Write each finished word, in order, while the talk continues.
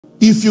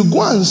if you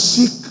go and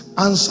seek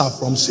answer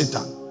from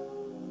Satan,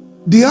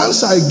 the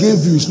answer I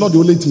gave you is not the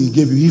only thing he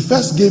gave you. He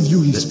first gave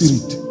you his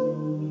spirit.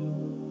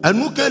 And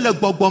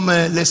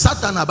le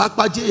Satan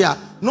abakpaje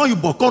no you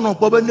bokono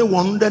pobe ne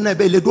wonu de na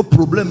be le do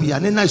problem ya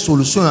ne na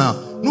solution a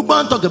nu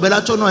ban to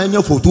gebela cho no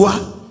enye foto a.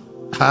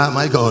 Ah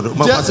my God. Oh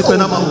my God.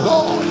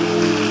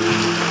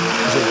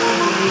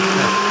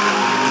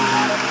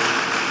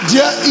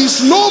 There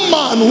is no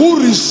man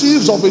who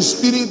receives of a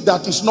spirit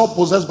that is not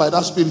possessed by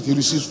that spirit he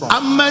receives from.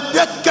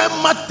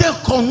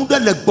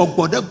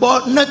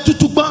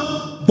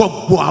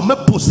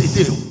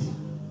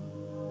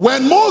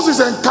 When Moses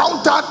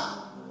encountered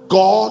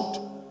God,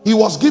 he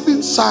was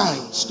given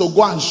signs to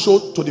go and show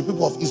to the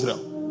people of Israel.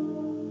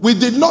 We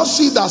did not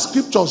see that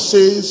scripture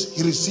says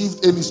he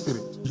received any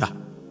spirit. Yeah.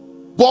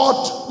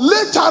 But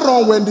later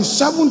on, when the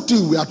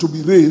 70 were to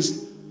be raised,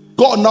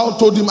 God now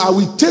told him, I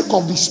will take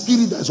of the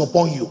spirit that is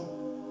upon you.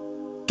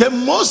 Ke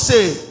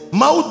Mose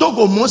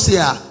maudogo Mose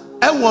a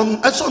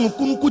ewon esonu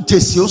kunku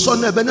jesi oso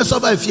na ebe ne so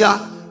ba fia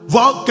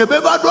vo ke be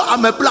ba do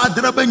amepla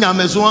adrebe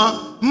nyamezo a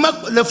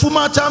le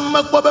fuma cha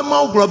mekpo be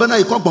ma ogro be na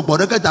iko gbogbo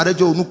ke dare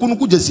je onu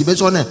kunku jesi be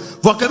so ne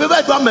vo ke be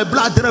ba do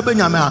amepla adrebe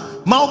nyame a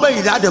ma obe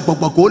ira de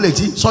gbogbo ko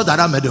leji so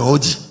dara me de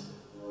oji.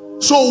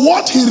 So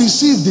what he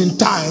received in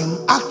time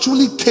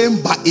actually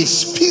came by a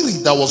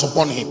spirit that was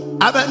upon him.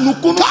 Abe nu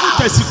kunku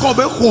jesi ko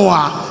be ho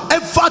a e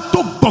fa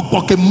to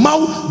gbogbo ke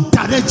mau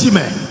dare ji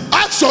me.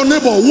 Ask your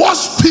neighbor, what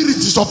spirit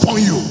is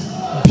upon you?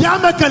 And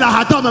answer,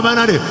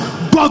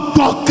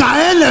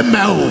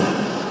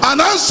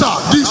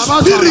 the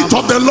spirit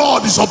of the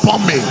Lord is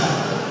upon me.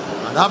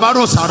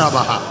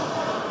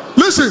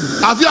 Listen,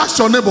 have you asked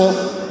your neighbor?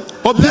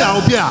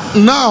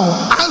 Now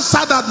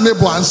answer that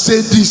neighbor and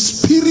say, the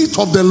spirit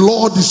of the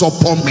Lord is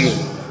upon me.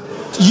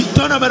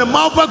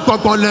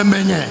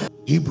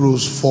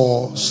 Hebrews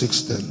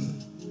 4:16.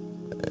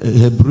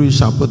 Hebrews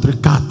chapitre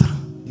 4.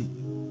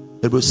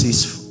 Hebrews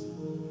 6.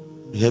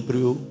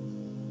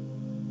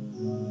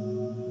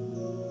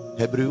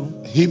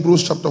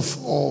 Hebrews chapter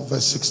 4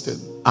 verse 16.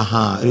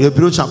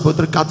 Hebrews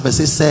chapitre 4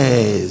 verset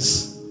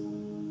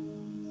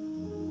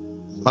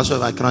 16.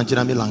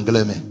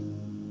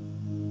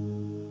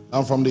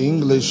 And from the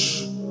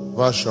English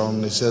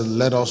version it says,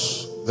 let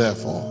us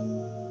therefore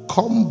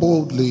come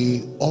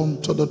boldly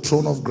unto the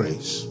throne of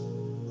grace,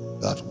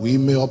 that we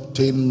may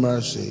obtain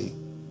mercy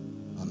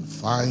and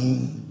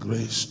find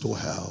grace to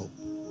help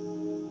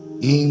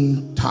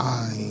in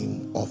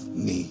time of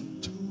need.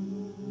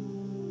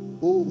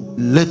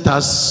 Let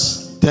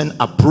us then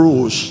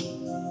approach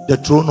the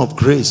throne of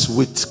grace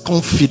with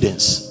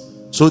confidence,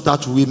 so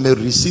that we may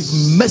receive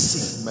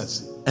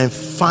mercy and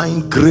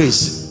find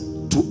grace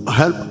to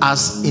help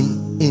us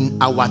in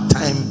our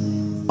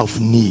time of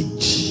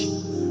need.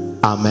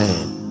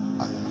 Amen.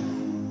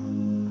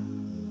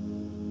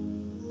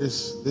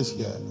 This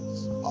here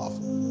is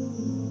powerful.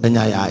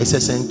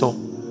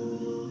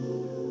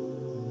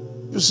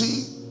 You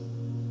see,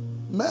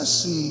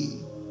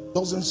 mercy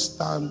doesn't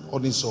stand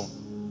on its own.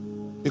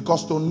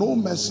 Because to know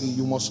mercy,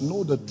 you must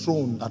know the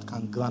throne that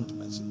can grant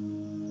mercy.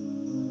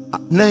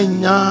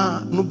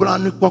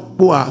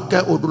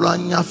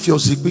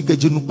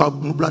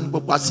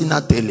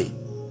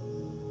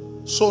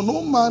 So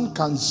no man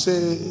can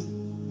say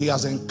he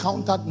has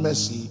encountered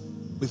mercy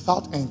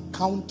without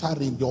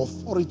encountering the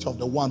authority of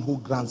the one who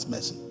grants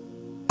mercy.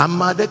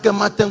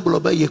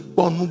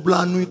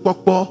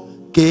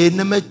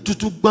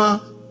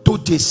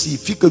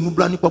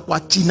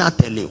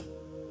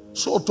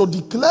 So to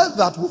declare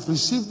that we've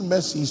received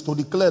mercy is to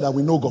declare that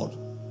we know God.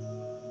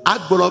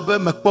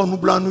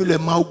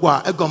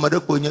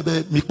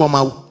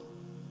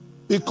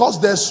 Because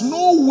there's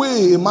no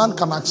way a man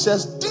can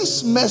access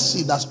this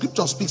mercy that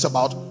scripture speaks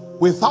about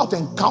without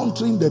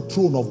encountering the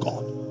throne of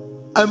God.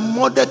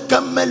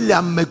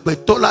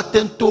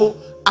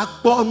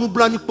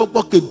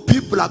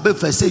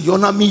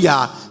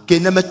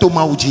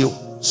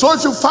 So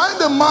if you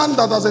find a man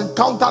that has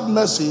encountered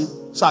mercy,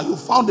 sir, you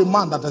found a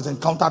man that has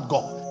encountered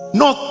God.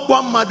 Now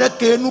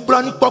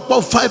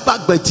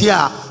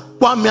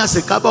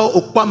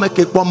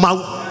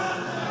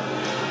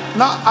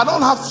I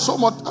don't have so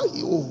much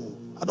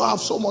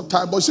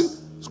time, but see,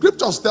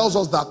 scriptures tells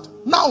us that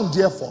now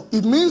therefore,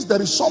 it means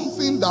there is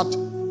something that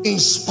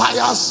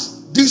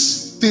inspires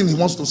this thing he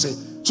wants to say.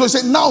 So he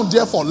said, now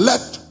therefore,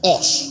 let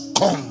us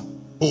come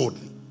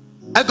boldly.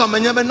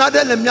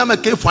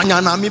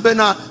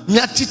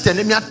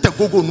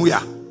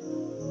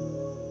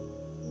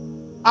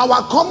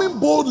 Our coming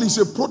boldly is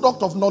a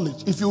product of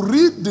knowledge. If you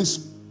read the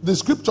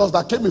scriptures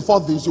that came before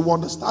this, you will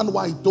understand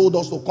why he told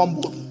us to come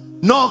boldly.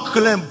 No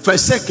claim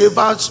verset 15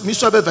 verset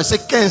 15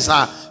 verset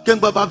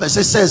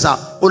 16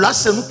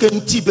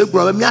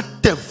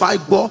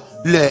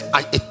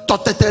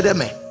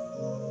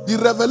 the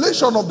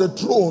revelation of the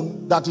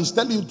throne that is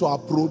telling you to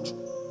approach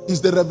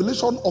is the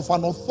revelation of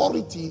an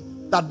authority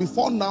that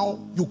before now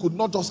you could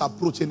not just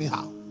approach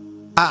anyhow.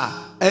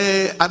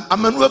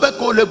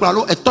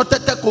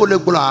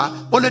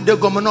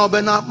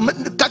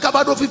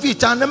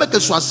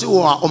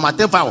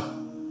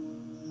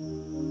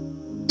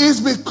 It's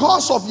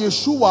because of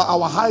Yeshua,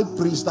 our high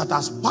priest, that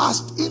has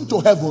passed into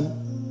heaven,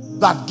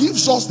 that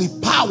gives us the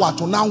power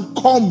to now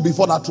come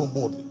before that throne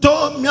boldly. To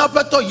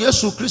miapeto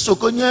Yesu Kristo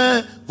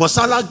konye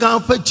vosala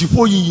ganfe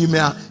jifo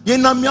yiyimea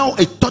yena miao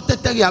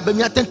etotetere abe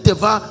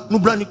miatenteva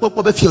nubrani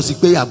popo be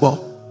fiosikpe yabo.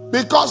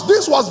 Because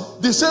this was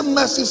the same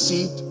mercy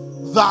seat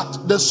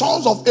that the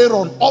sons of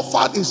Aaron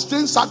offered a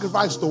strange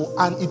sacrifice to,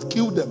 and it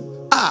killed them.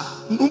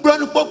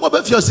 Nubrani popo be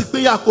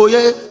fiosikpe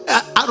yakoye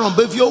Aaron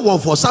be fio wo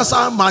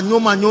vosasa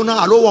manyo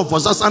na alo wo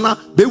vosasa na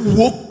be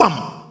wo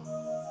pam.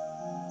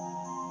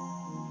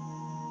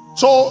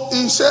 So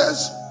he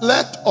says,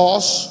 let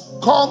us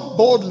come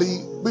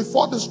boldly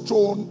before this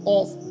throne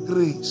of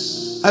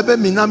grace. Now I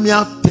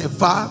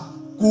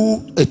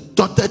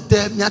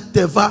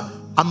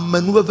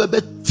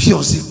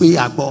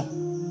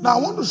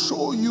want to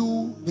show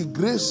you the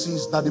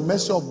graces that the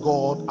mercy of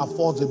God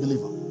affords a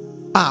believer.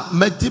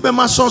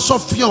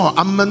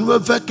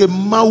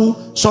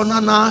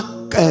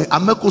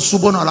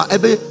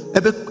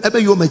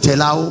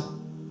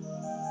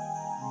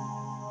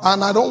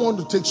 And I don't want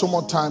to take so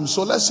much time,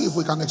 so let's see if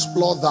we can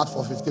explore that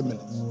for 15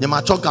 minutes.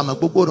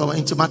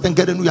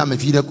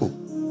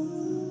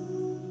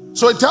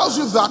 So it tells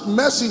you that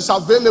mercy is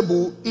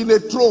available in a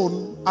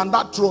throne, and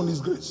that throne is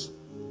grace.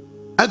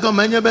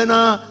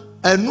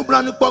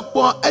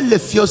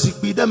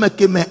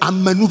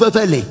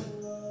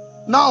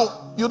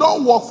 Now, you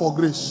don't work for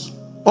grace.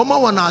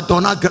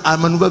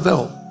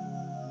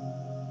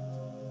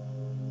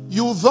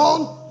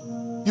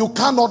 You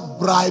cannot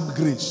bribe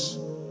grace.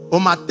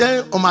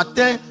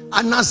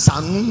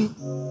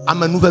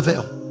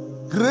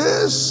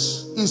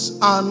 Grace is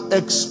an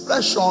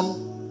expression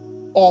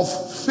of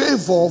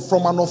favor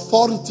from an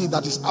authority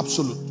that is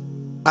absolute.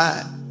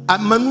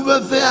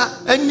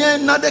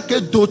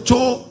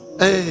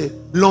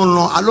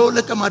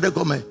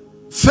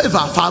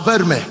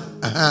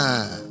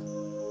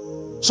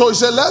 So he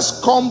said,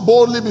 let's come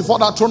boldly before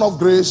that throne of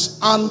grace,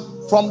 and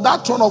from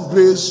that throne of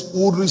grace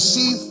we'll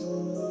receive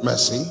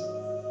mercy.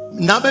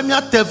 Are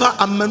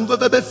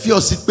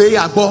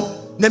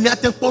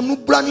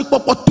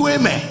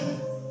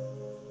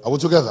we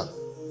together?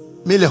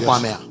 Yes.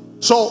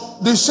 So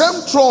the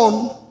same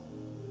throne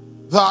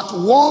that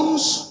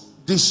once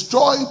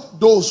destroyed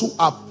those who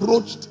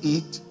approached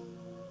it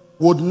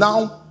would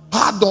now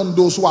pardon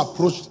those who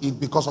approached it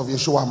because of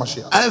Yeshua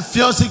HaMashiach.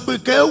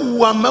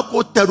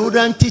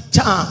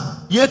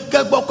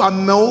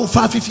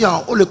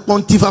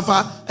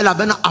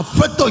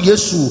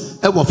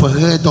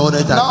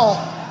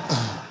 Now,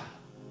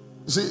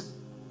 see,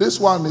 this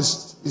one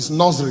is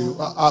nursery.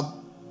 I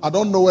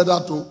don't know whether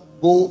to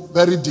go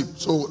very deep,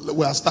 so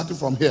we are starting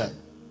from here.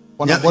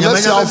 But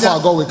let's see how far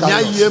God will carry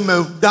us.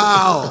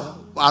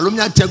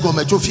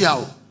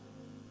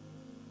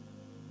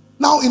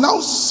 Now, he now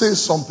says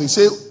something.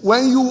 Say,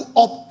 when you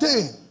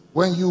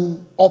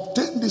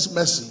obtain this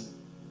mercy,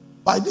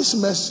 by this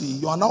mercy,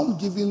 you are now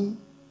given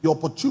the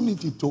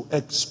opportunity to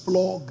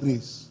explore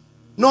grace.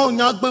 He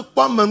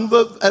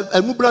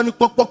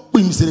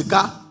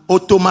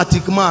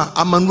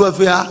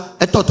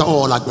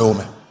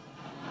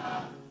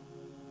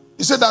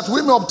said that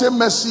we may obtain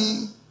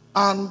mercy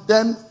and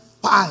then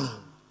find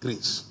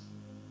grace.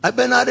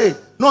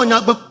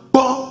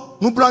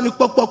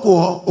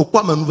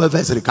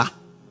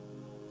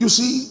 You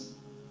see,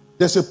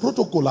 there's a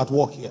protocol at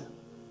work here.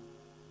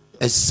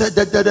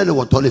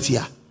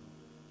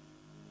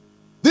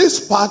 This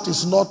part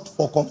is not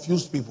for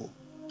confused people.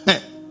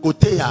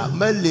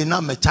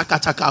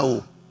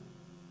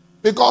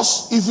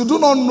 Because if you do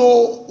not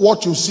know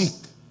what you seek,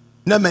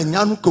 you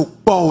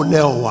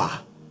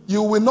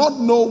will not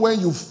know when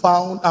you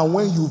found and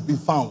when you've been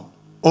found.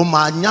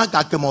 Anything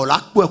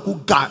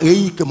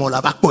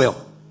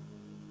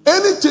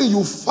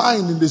you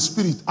find in the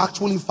spirit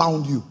actually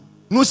found you.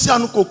 You see,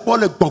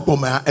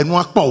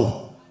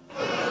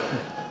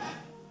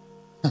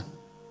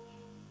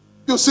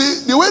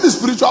 the way the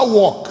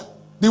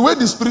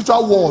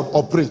spiritual world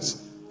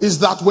operates is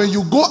that when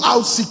you go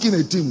out seeking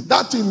a thing,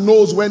 that thing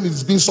knows when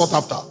it's being sought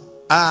after.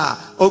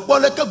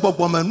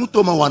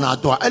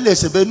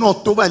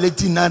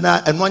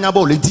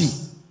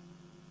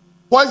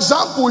 For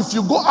example, if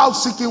you go out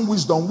seeking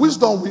wisdom,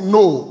 wisdom will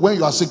know when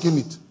you are seeking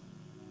it.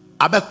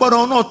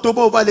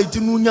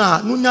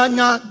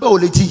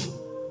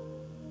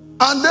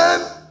 And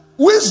then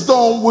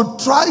wisdom will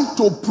try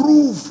to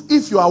prove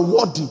if you are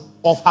worthy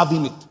of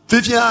having it.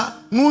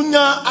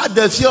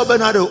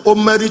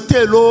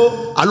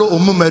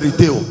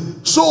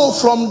 So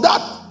from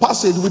that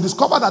passage, we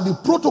discover that the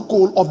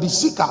protocol of the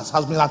seekers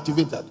has been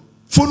activated.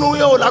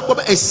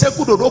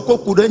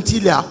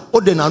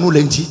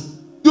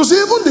 You see,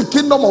 even the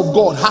kingdom of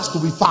God has to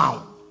be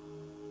found.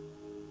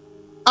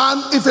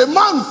 And if a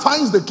man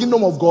finds the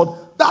kingdom of God,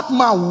 that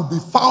man will be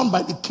found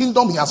by the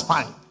kingdom he has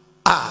found.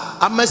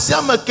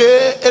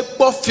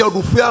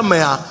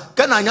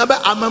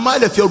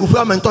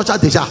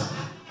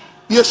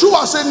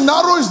 Yeshua said,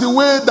 narrow is the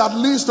way that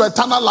leads to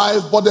eternal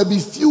life, but there be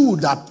few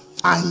that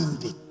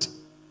find it.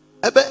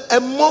 ebe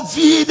emo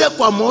vide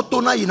kwa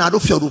moto na yina do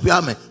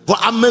fiorupia me for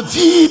am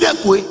vide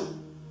kwe.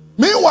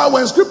 Meanwhile,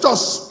 when scripture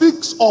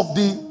speaks of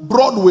the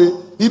Broadway,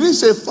 it didn't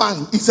say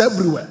fine, it's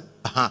everywhere.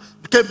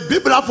 Ke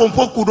bibla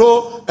pompo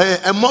kudo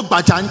emo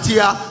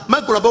gbachantia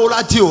me kuro be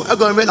wala ti o e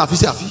go me na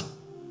fi afi.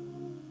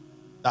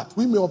 That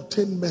we may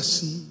obtain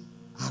mercy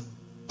and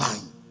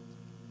find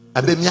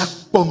Abe mi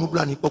akpo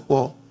nubla ni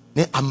popo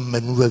ne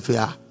amenu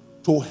vevea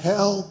to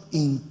help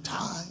in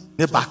time.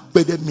 ne ba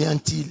pede mi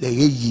anti le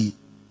yi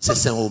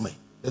sesen o me.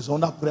 There's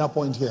another prayer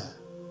point here.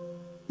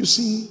 You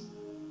see,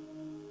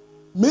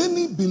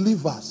 many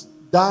believers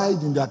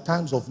died in their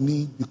times of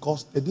need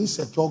because they didn't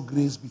secure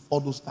grace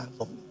before those times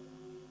of need.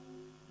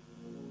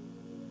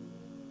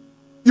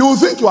 You will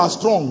think you are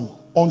strong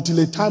until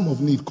a time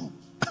of need comes.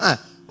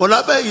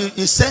 Olabe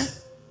you say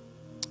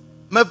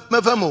me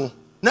famo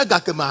na ga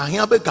ke ma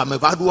hia be ka me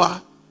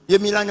vadua ye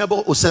mi la nya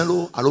bo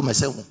osenlo alo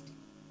mesenwo.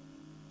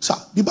 Sir,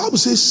 the Bible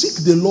says,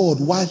 seek the Lord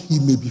while he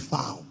may be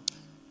found.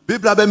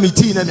 Bibla be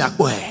miti na mi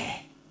akpo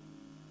e.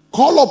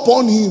 Call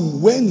upon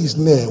him when he's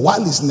near,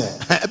 while he's near.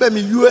 Ebe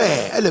mi yue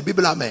ele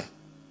Bibla me.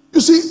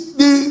 You see,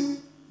 the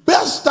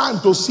best time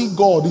to seek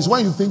God is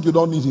when you think you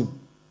don't need him.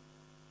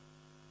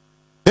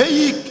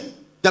 Hey,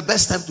 the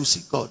best time to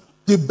seek God.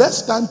 The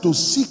best time to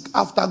seek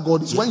after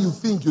God is when you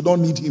think you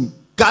don't need him.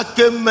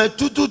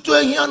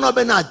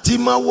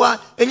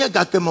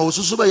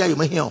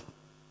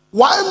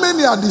 Why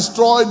many are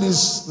destroyed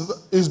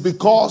is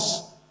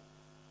because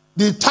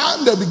the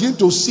time they begin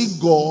to seek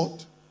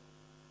God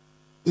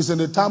is in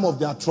the time of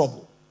their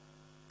trouble.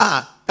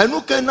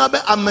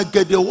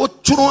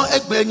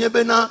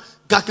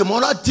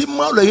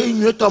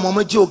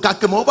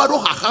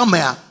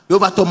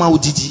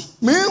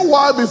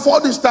 Meanwhile,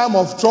 before this time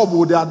of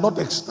trouble, they had not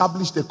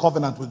established a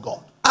covenant with God.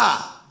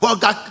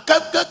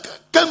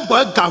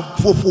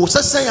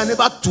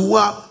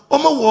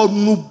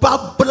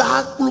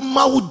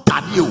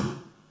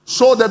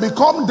 So they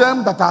become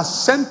them that are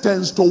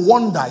sentenced to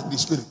wander in the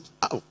spirit.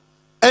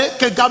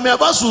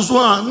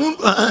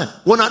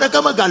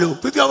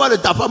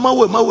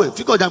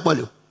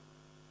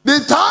 The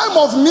time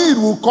of need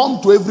will come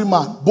to every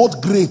man,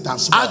 both great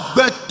and small.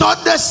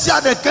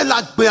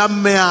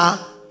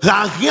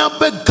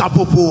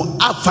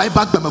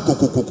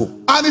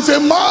 And if a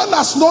man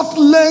has not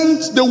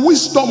learned the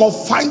wisdom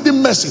of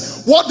finding mercy,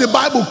 what the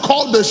Bible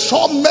called the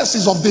sure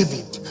mercies of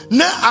David,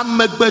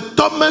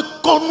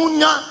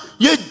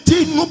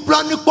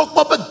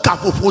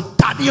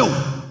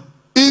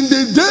 in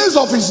the days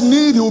of his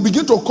need, he will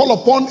begin to call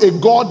upon a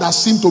God that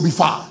seemed to be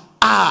far.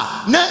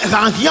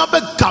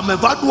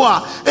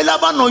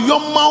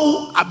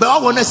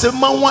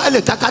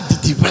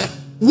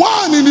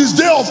 One in his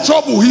day of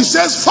trouble, he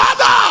says,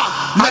 Father,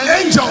 and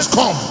angels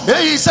come.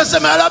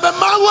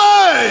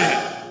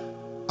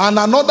 And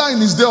another in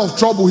his day of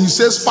trouble, he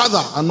says,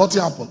 Father, and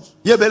nothing happens.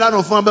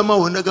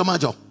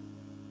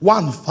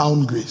 One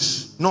found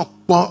grace. The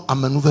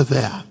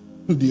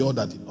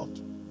other did not.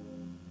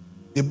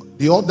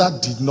 The other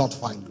did not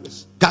find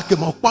grace. The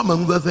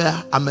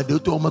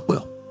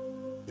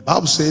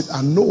Bible said,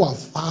 and Noah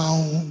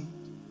found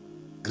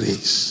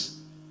grace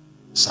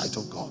in the sight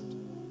of God.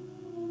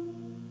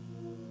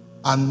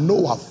 And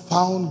Noah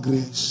found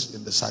grace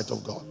in the sight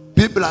of God.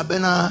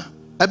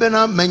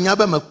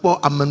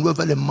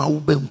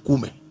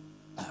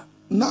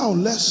 Now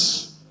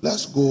let's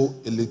go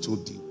a little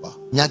deeper.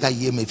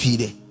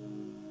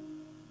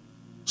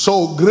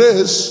 So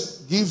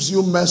grace gives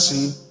you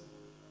mercy,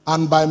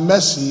 and by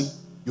mercy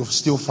you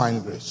still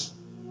find grace.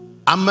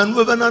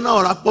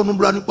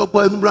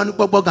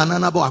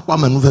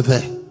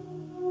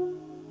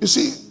 You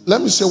see,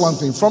 let me say one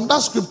thing. From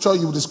that scripture,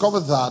 you will discover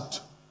that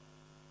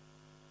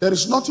there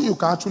is nothing you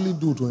can actually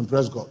do to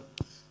impress God.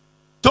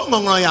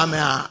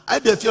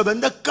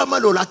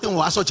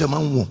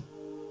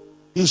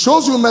 He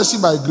shows you mercy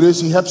by grace,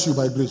 he helps you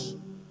by grace.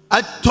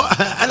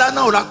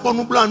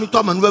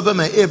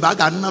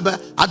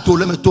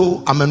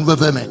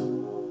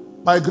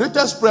 My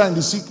greatest prayer in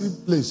the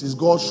secret place is,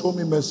 God, show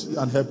me mercy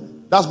and help me.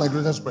 That's my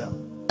greatest prayer.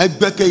 That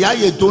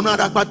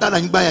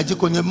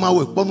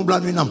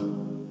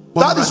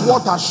is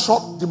what has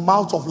shut the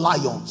mouth of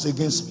lions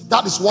against me.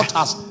 That is what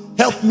has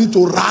helped me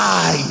to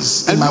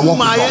rise in my walk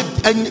with God.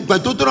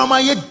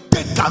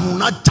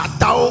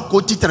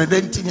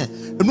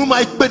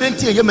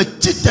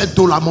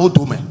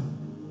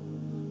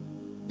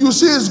 You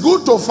see, it's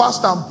good to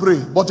fast and pray,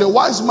 but a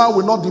wise man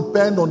will not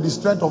depend on the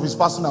strength of his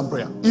fasting and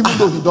prayer, even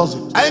though he does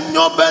it.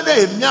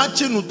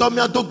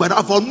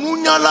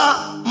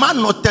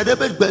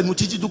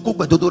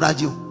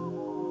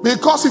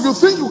 Because if you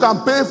think you can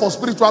pay for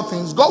spiritual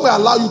things, God will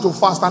allow you to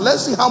fast, and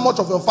let's see how much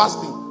of your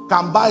fasting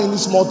can buy any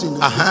small thing.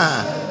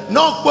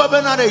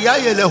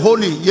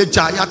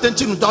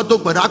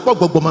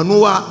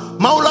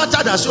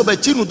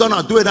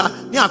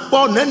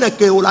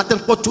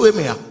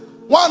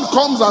 One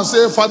comes and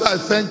says, Father, I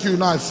thank you.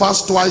 Now I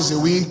fast twice a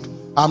week.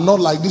 I'm not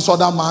like this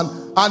other man.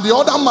 And the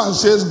other man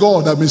says,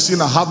 God, I'm a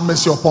sinner. Have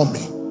mercy upon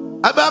me.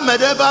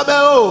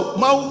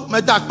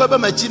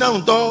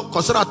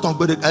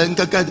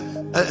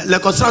 le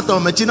konstrato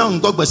mechina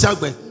ngogbe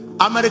sagbe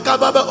America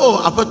babe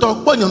oh apeto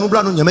kponyo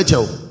nubla no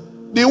nyemecheo.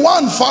 The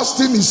one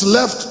fasting is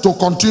left to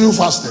continue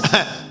fasting.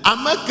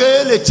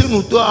 Ameke le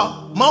chinu to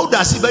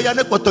mauda sibe ya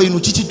ne kpoto inu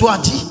chichi to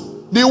ati.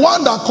 The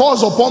one that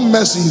calls upon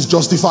mercy is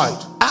justified.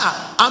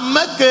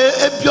 Ameke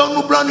epio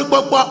nubla ni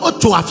popo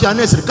oto afia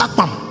ne siri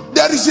kakpam.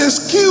 There is a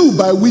skill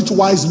by which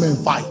wise men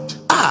fight.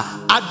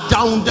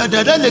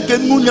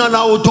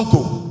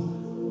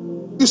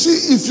 You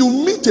see, if you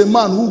meet a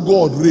man who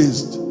God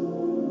raised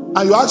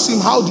and you ask him,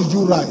 how did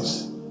you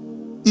rise?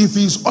 If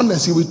he's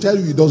honest, he will tell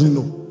you he doesn't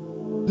know.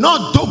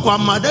 No doko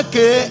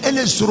amadeke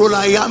ele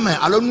surola yame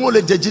alonu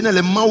le jejine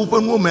le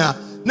mawupe nume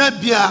na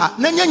bia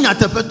na nyanya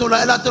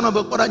tepetola ela tono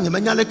be kora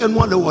nyemenya leke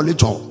nu le wole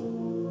cho.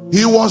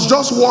 He was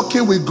just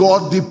walking with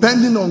God,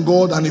 depending on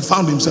God, and he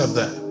found himself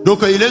there.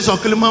 Doko ile so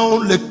klima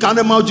le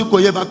kane mawji ko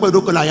ye ba pe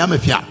doko la yame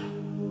fia.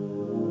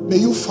 May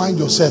you find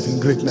yourself in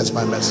greatness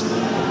by mercy.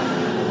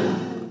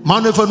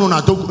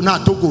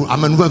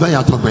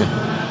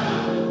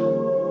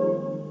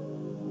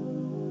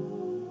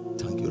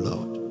 Thank you,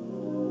 Lord.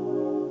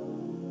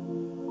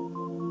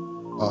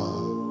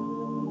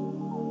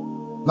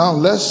 Now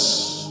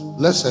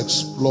let's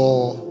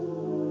explore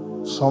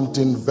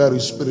something very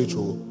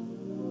spiritual,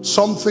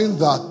 something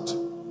that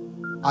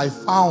I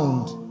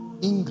found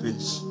in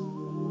Greece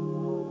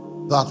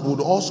that would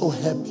also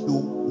help you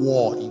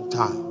war in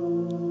time.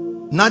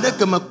 Now that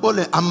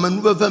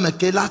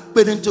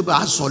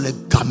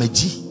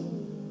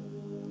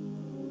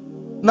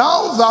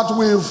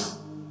we've,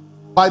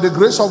 by the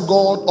grace of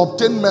God,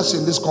 obtained mercy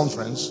in this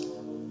conference,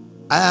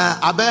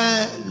 and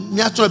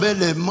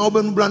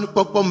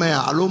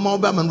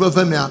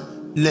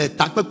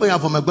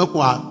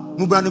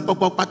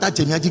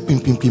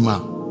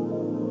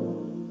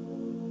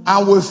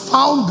we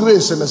found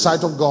grace in the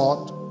sight of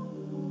God,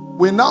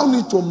 we now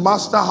need to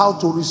master how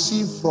to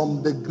receive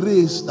from the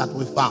grace that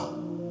we found.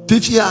 Oh,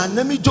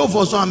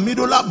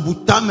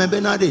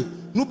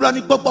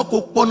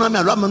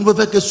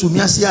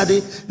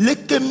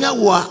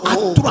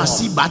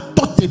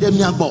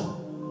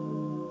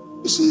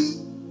 you see,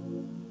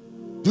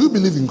 do you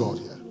believe in God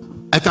here?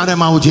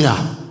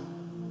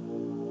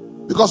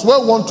 Because where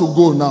we want to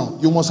go now,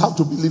 you must have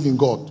to believe in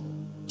God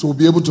to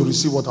be able to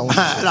receive what I want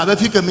to say.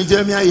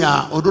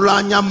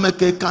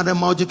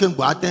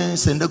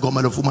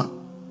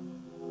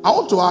 I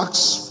want to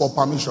ask for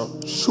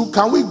permission.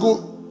 Can we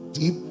go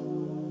deep?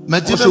 Or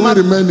should we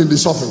remain in the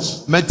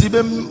surface?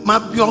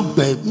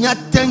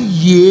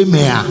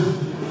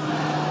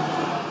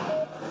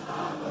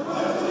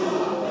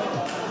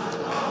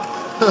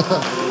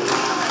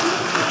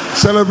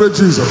 Celebrate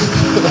Jesus.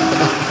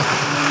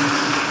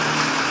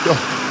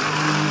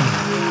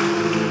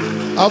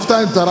 After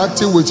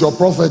interacting with your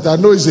prophet, I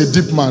know he's a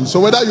deep man. So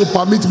whether you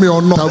permit me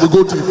or not, I will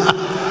go deep.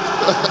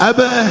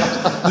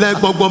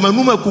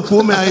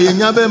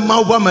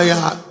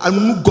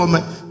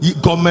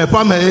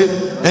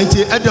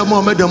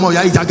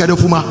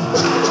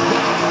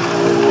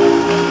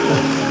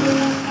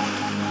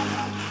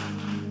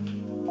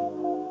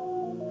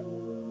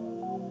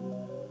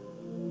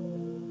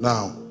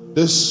 Now,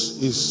 this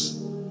is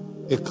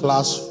a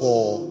class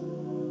for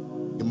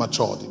the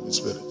matured in the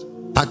spirit.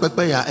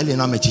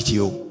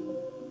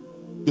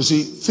 You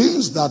see,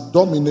 things that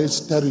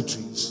dominate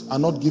territories are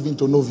not given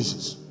to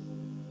novices.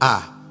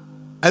 The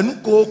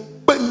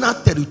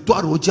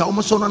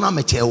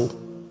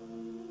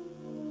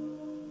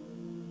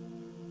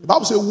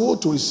Bible says, woe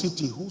to a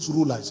city whose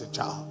ruler is a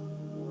child.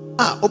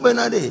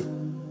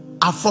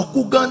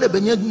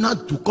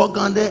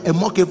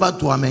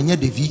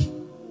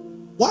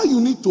 Why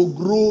you need to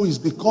grow is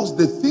because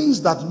the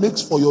things that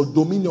makes for your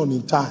dominion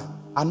in time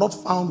are not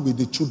found with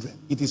the children.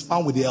 It is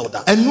found with the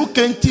elders.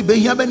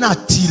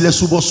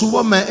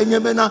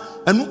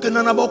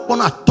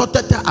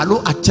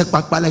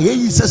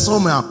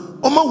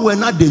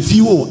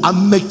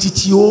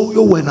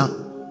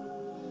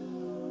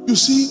 You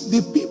see,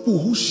 the people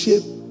who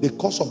shape the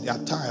course of their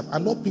time are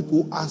not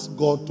people who ask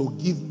God to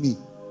give me.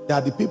 They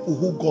are the people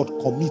who God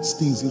commits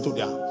things into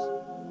their hands.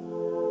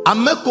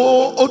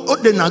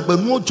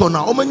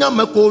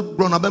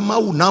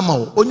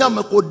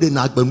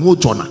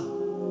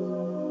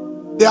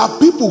 There are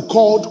people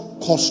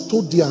called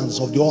custodians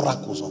of the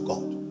oracles of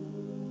God.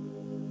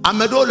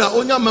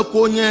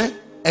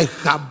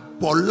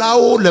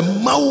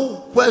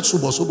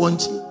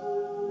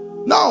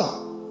 Now,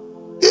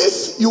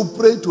 if you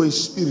pray to a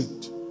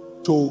spirit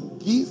to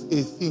give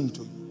a thing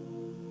to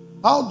you,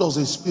 how does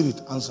a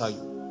spirit answer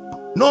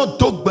you? No,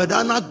 talk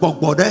better not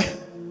bogbode.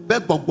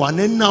 Can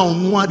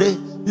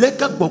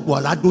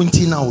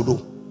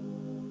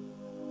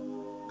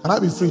I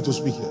be free to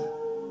speak here?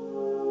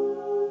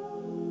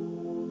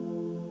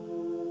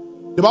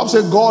 The Bible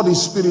says God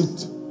is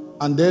spirit,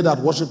 and they that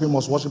worship him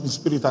must worship in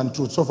spirit and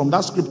truth. So from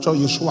that scripture,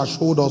 Yeshua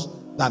showed us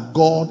that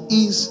God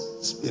is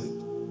spirit.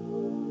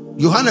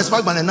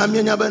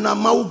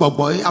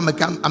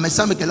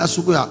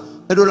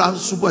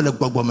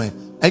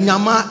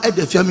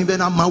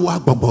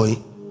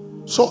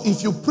 So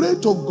if you pray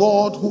to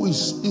God who is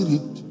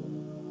spirit,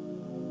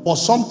 for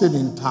something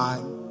in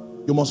time,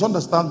 you must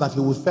understand that he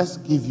will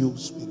first give you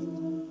spirit.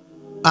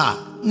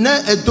 Ne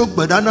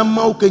edogbeda na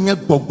mau kenye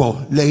gbogbo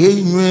le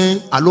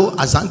yenwe alo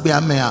azangbe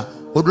amea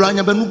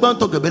oduranya be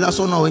nubanto gebela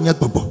so na onye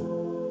gbogbo.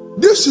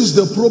 This is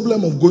the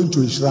problem of going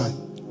to a shrine.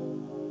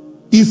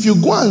 If you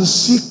go and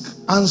seek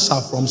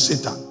answer from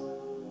Satan,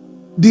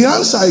 the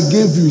answer I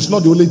gave you is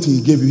not the only thing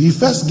he gave you. He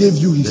first gave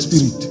you his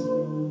spirit.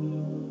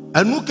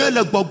 Enuke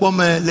le gbogbo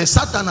me le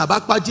Satan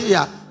abakpaje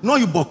ya no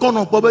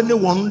yubokono gbobe ne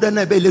wonu de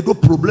na be le do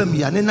problem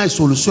ya ne na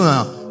solution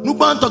ya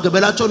nubanto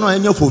gebela cho no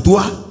enye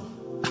fotua.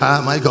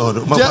 Ah, my God.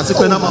 Oh my God.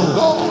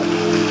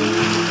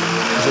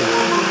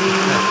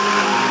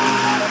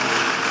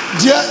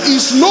 There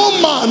is no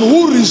man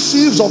who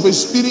receives of a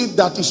spirit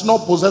that is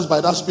not possessed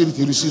by that spirit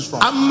he receives from.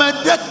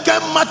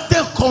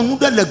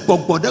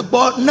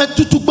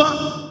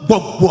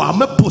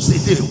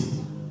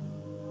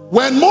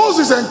 When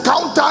Moses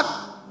encountered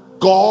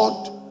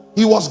God,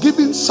 he was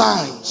given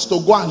signs to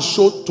go and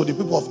show to the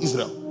people of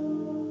Israel.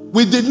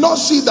 We did not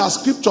see that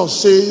scripture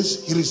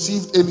says he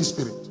received any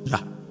spirit.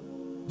 Yeah.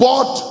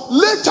 But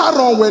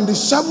later on, when the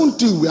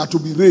 70 were to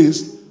be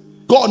raised,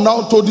 God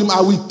now told him,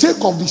 I will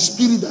take of the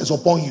spirit that is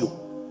upon you.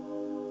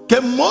 Ke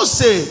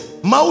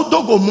Mose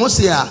maudogo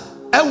Mose a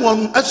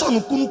ewon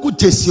esonu kunku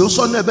jesi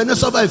oso na ebe ne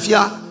so ba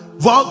fia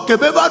vo ke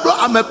be ba do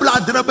amepla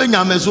adrebe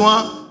nyamezo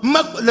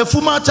le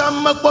fuma cha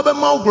mekpo be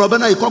ma ogro be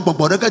na iko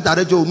gbogbo ke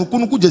dare je onu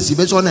kunku jesi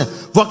be so ne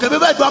vo ke be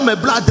ba do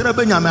amepla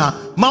adrebe nyame a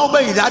ma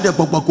obe ira de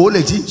gbogbo ko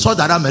leji so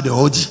dara me de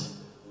oji.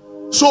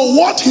 So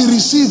what he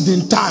received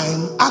in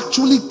time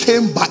actually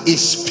came by a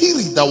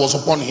spirit that was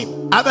upon him.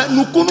 Abe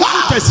nukunu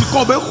jesi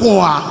ko be ho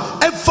a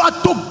e fa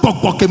to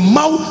gbogbo ke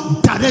mau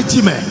dare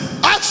ji me.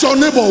 Ask your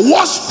neighbor,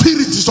 what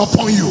spirit is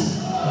upon you?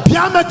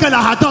 And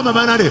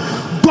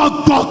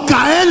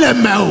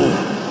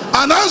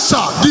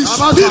answer, the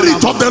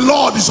spirit of the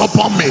Lord is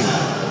upon me.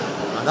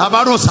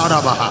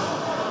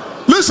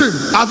 Listen,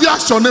 have you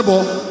asked your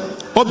neighbor?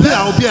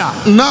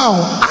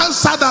 Now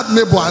answer that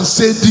neighbor and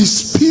say, the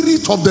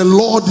spirit of the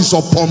Lord is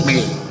upon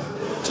me.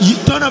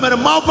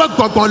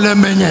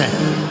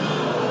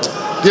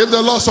 Give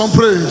the Lord some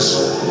praise.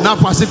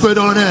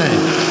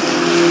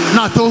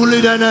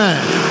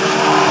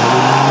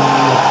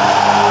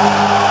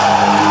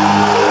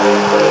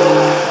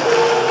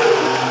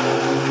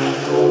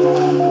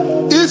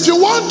 If you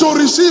want to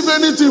receive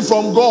anything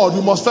from God,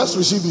 you must first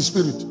receive his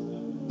spirit.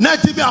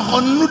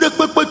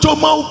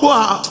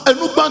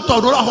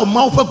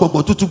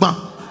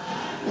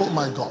 Oh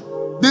my God.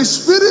 The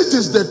spirit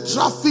is the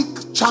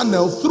traffic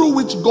channel through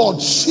which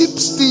God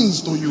ships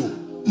things to you.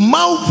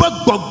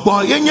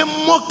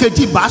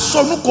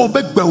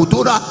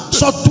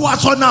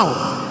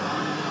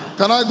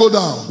 Can I go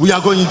down? We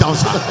are going down,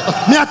 sir.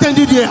 Me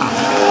attended here. Oh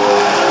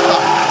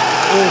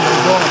my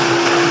God.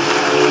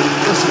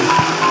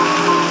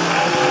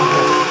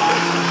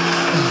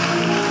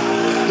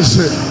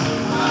 Listen.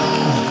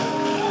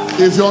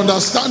 If you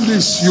understand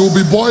this, you'll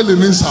be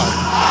boiling inside.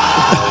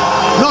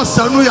 No,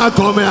 sir, no, you are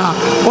coming.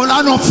 All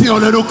I don't feel,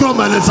 no, come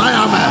and I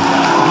am.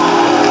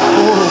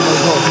 Oh my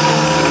God.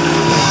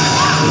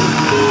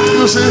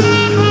 You see,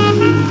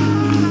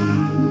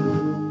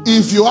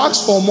 if you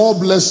ask for more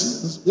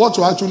blessings, what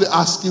you're actually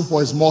asking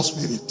for is more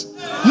spirit.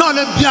 No,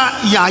 le bia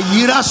ya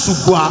yira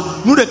subwa.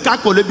 Nu de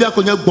kako le bia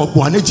konye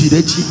gbogbo ane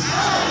jireji.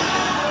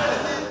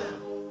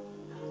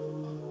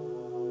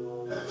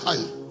 Hi.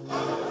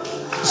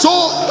 So,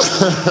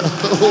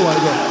 oh my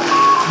God,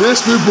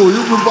 these people,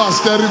 you people are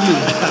scaring me.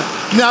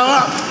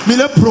 Now, me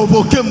le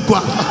provoke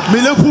mkwa, me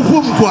le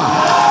pupu mkwa,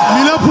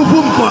 me le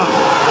pupu mkwa.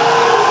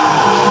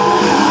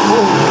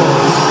 Oh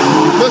God.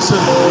 Listen.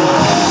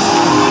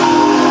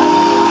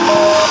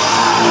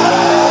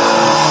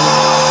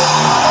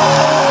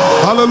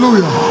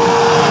 Hallelujah.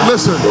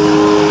 Listen.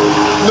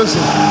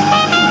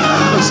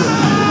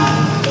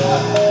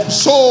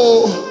 So,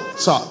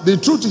 sir, the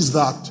truth is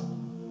that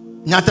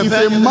if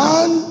a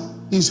man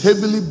is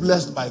heavily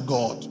blessed by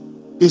God,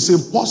 it's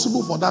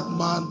impossible for that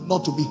man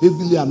not to be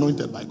heavily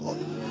anointed by God.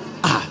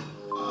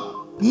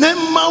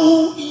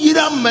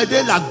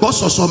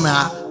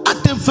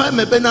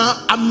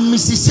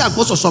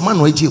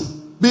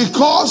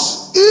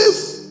 Because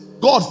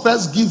if God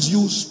first gives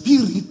you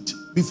spirit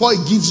before he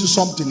gives you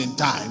something in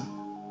time,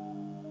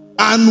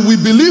 and we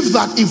believe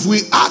that if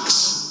we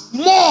ask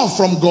more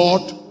from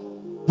God,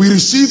 we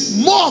receive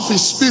more of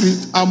his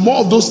spirit and more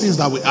of those things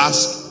that we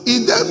ask,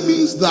 it then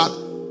means that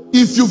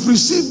if you've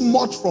received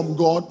much from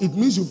God, it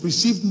means you've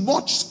received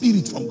much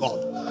spirit from God.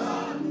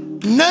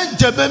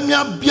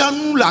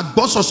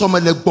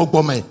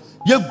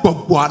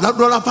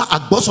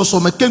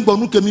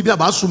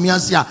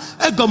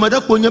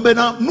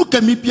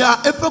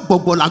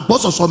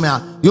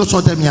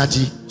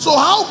 So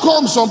how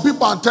come some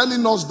people are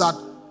telling us that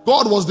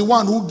God was the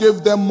one who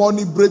gave them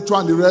money, breakthrough,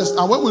 and the rest,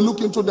 and when we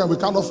look into them, we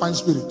cannot find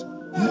spirit?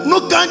 When you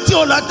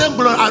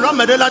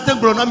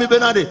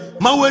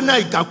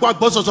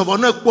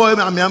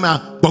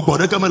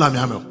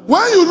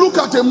look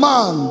at a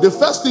man, the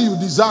first thing you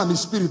discern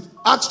is spirit.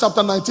 Acts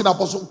chapter 19,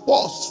 Apostle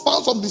Paul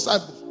found some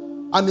disciples.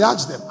 And he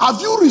asked them, have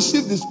you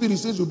received the Spirit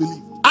since you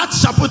believe?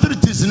 Acts chapter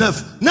 19.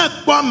 Na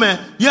kwame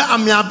ya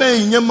amiabe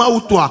nyema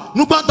utwa.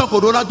 Nuba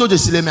tokodola to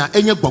jesilema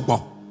enye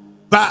gbogbo.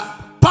 Ba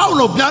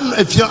Paulo bian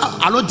efia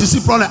alo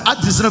disciple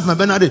at this me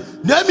benade.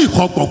 Na mi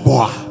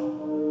gbogbo.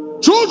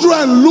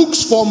 Children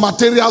looks for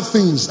material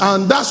things,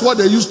 and that's what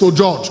they used to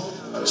judge.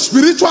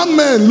 Spiritual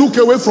men look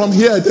away from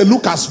here, they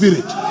look at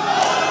spirit.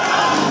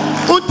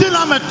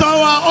 Untila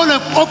metowa ole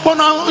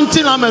okona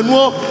untila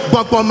menuo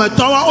gbogbo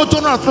metowa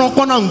otona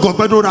okona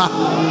ngobedora.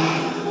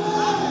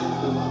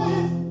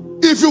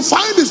 If you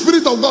find the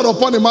Spirit of God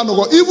upon a man of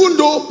God, even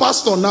though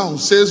pastor now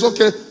says,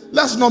 okay,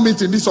 let's not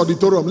meet in this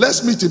auditorium,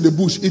 let's meet in the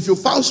bush. If you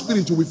found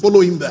Spirit, you will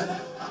follow him there.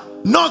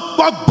 Not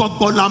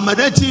gbogbo la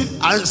mereti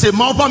se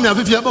ma opa mi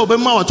afifia ba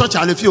obema wa church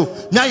alefio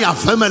nya ya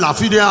feme la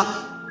fidia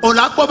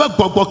ola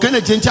gbogbo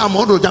kene chencha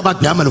amodo jaba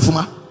bia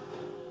melefuma.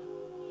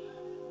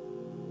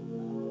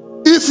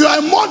 If you are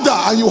a mother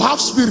and you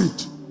have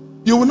spirit,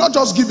 you will not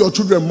just give your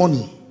children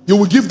money, you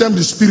will give them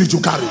the spirit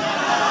you carry.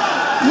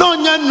 No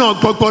nya no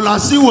gbogbo la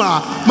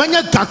siwa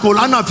menye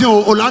kakola na fi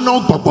ola no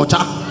gbogbo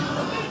cha.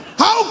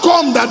 How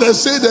come that they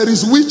say there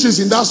is witches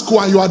in that school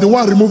and you are the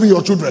one removing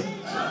your children?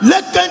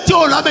 Lekenti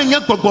ola be nye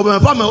gbogbo me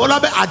fa me ola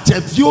be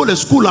atevio le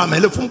school a me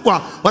le fun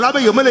kwa ola be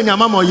yomele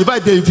nyama mo yiba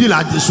de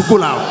villa de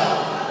school a.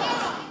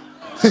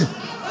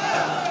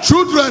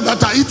 Children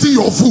that are eating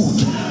your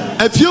food.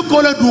 If you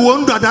call it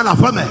la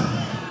fame.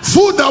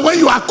 Food that when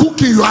you are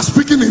cooking, you are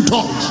speaking in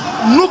tongues.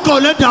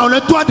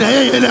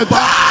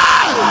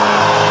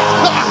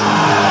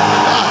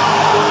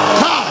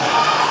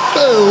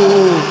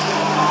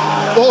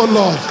 Oh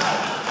Lord.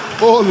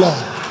 Oh Lord.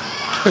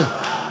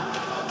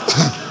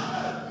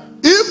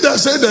 If they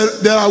say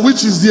there are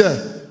witches there,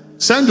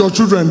 send your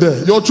children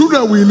there. Your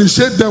children will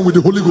initiate them with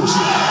the Holy Ghost.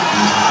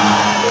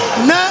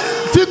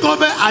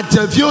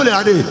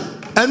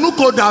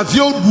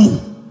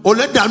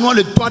 Ole danu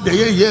le toa de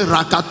ye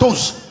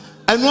rakatos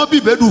enu bi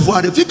bedu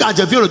voire fi ka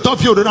je fi le top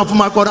fi na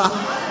fuma kora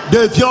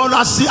de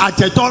viola si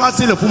atetola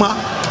si le fuma.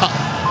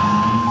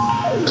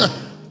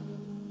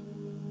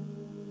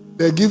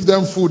 They give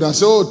them food and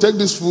say, oh, take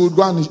this food,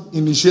 go and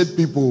initiate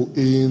people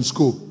in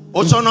school.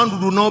 Also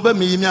no be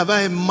mi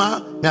ava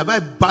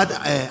bad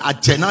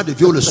atena de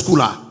viola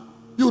school.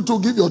 You to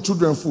give your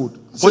children food.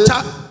 Say,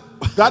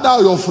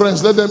 gather your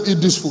friends, let them eat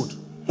this food.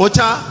 When they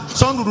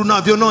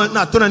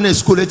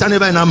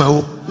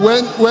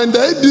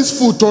eat this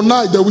food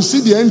tonight, they will see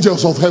the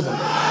angels of heaven.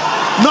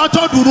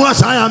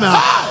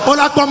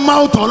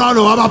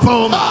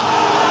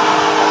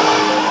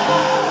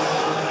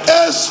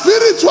 A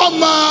spiritual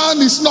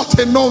man is not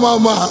a normal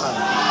man.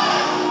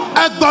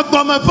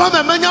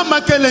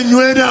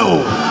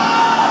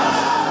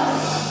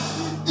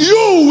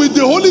 You with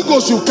the Holy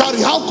Ghost you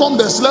carry, how come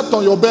they slept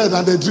on your bed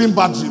and they dream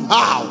bad dream?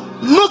 How?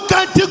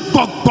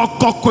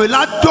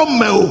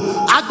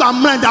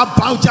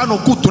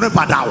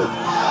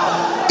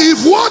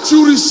 If what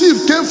you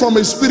receive came from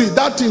a spirit,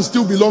 that thing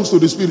still belongs to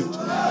the spirit.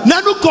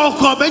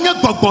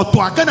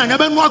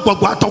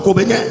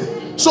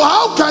 So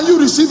how can you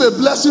receive a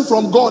blessing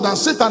from God and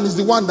Satan is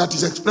the one that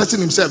is expressing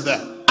himself there?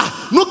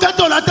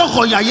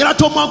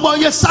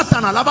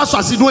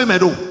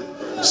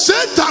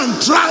 Satan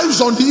thrives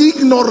on the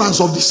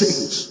ignorance of the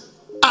saints.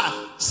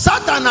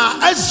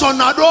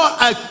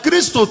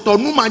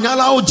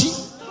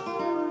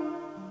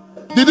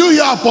 Did you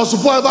hear Apostle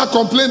Paul ever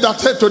complain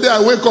that, hey, today I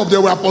wake up, they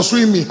were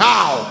pursuing me?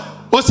 How?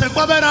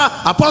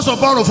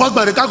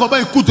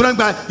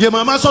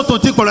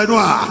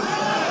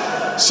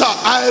 Sir,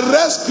 I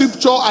read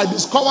scripture, I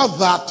discovered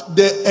that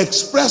they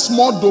express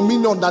more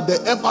dominion than they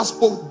ever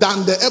spoke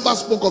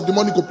of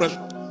demonic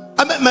oppression.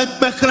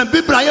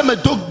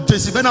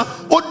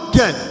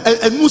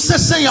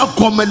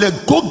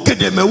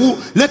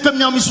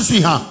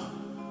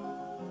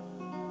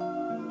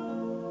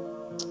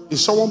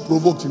 Is someone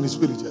provoked in his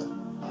spirit here?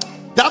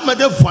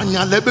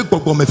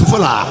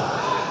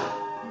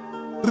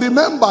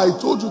 Remember, I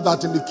told you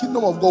that in the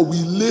kingdom of God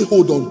we lay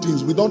hold on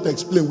things. We don't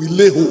explain, we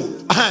lay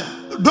hold.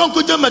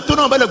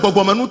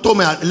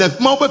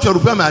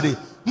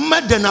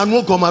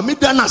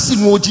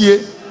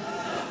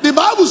 The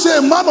Bible says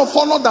a man of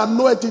honor that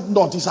knoweth it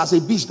not is as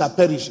a beast that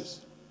perishes.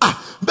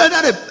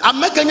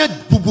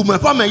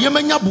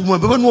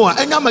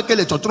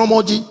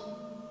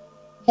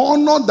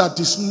 Honor that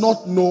is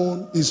not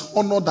known is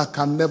honor that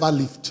can never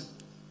lift.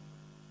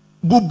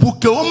 Are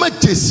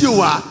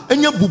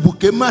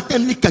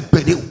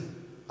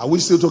we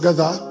still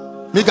together?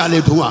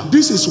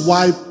 This is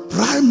why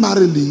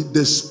primarily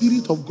the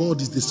Spirit of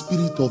God is the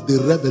spirit of the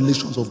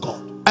revelations of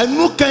God.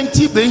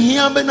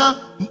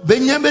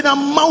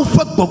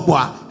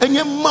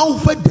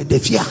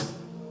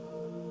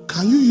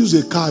 Can you use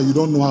a car you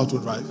don't know how to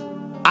drive?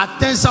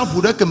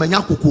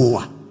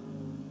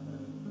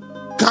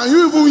 Can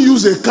you even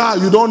use a car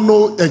you don't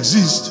know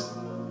exists?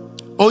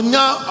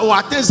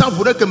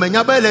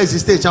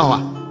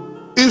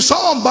 If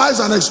someone buys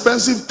an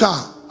expensive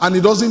car and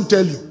he doesn't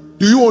tell you,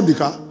 do you own the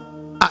car?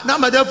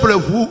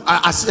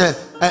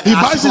 He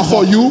buys it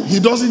for you, he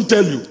doesn't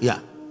tell you. Yeah.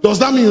 Does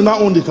that mean you now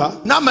own the car?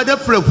 Na me de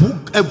frɛ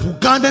ebu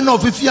gande na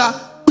ofifia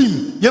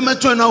pim ye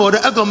metwe na wɔ de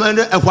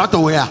egomende ehwato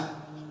we a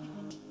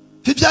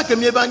fifia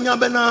kemie ba nya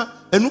be na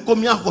enu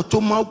komi ahoto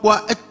ma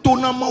kwa eto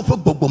na ma fo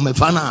gbogbo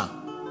mefa na.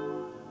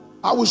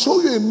 I will show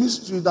you a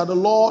mystery that the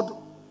Lord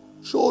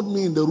showed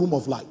me in the room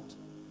of light.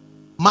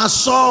 Ma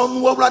so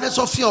nwo wura de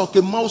sofia o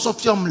ke ma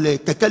sofia mle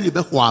kekeli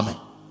be hwa me.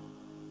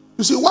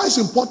 You see why it's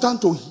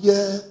important to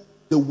hear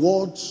the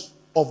words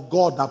of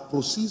God that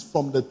proceeds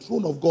from the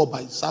throne of God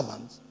by his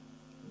servants.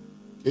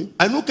 Okay?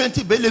 Enu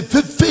kenti be le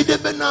fefe de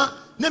be na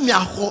ne mi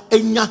aho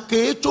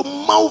enyake to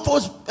ma fo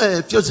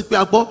fiosipi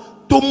agbo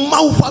to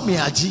ma fa me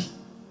aji.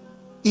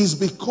 Is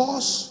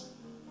because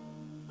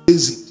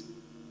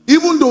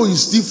even though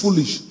he's still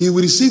foolish, he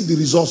will receive the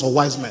results of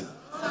wise men.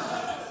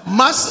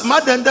 Mas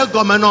madende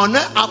gomeno ne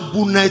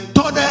abune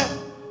to de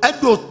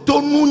edo to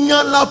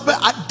nunya la fe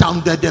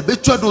adam de be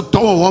twa do to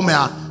wo me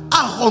a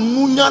ho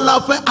nunya la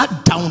fe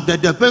adam de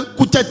be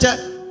kutete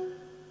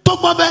to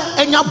bobe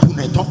enya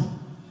bune to.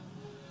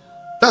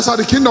 That's how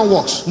the kingdom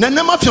works. Ne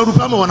ma fi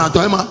orufa me wona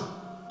to ema.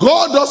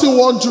 God doesn't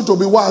want you to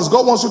be wise.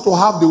 God wants you to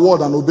have the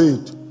word and obey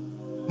it.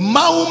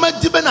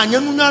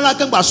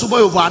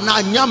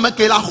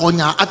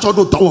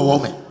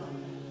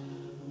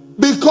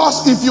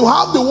 Because if you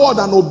have the word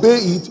and obey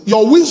it,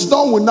 your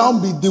wisdom will now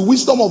be the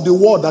wisdom of the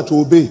word that you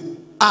obey.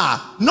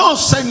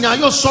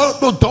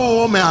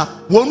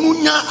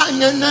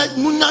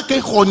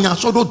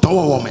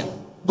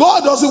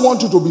 God doesn't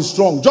want you to be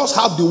strong. Just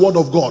have the word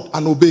of God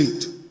and obey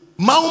it.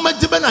 Your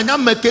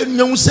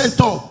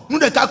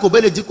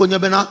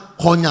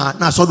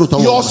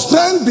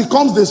strength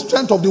becomes the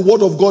strength of the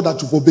word of God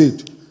that you've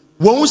obeyed.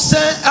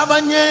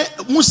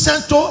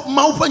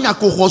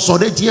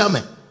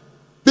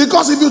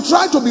 Because if you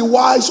try to be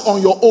wise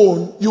on your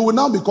own, you will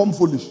now become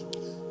foolish.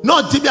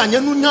 The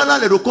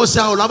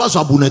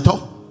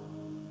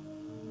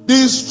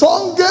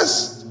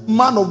strongest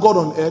man of God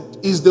on earth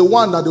is the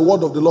one that the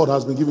word of the Lord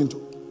has been given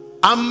to.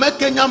 A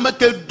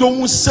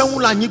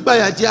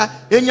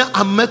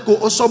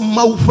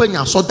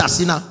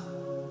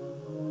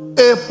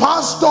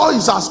pastor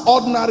is as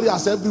ordinary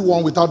as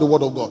everyone without the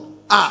word of God.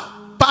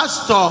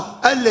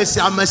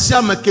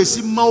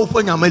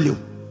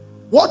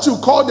 What you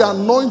call the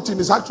anointing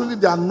is actually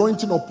the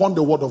anointing upon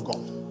the word of God.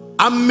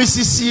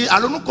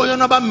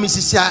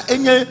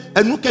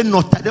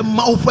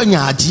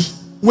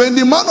 When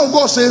the man of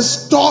God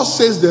says, "Thus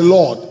says the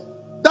Lord,"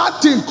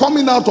 that thing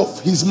coming out of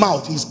his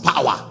mouth is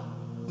power.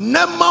 You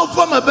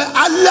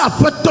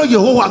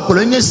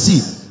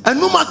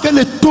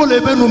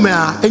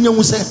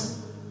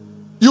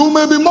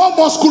may be more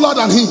muscular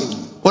than him,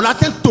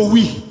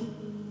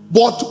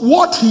 but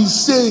what he's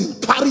saying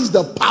carries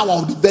the power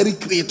of the very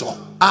creator.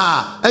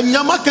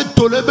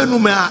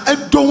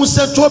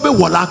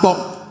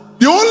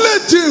 The only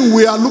thing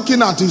we are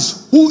looking at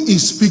is who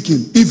is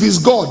speaking. If it's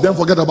God, then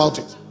forget about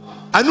it.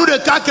 It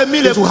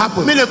will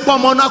happen.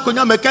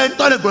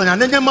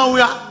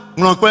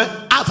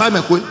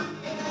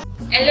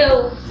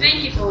 Hello,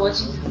 thank you for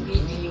watching the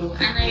video,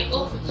 and I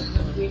hope it was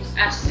a great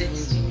asset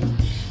to you.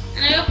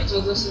 And I hope it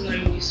was also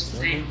very useful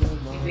time.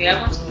 If you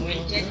haven't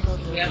commented,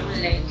 if you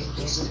haven't liked,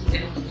 please do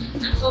that.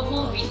 And for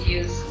more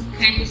videos,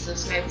 kindly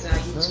subscribe to our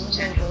YouTube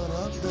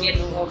channel to get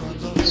more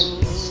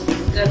videos.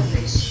 God bless.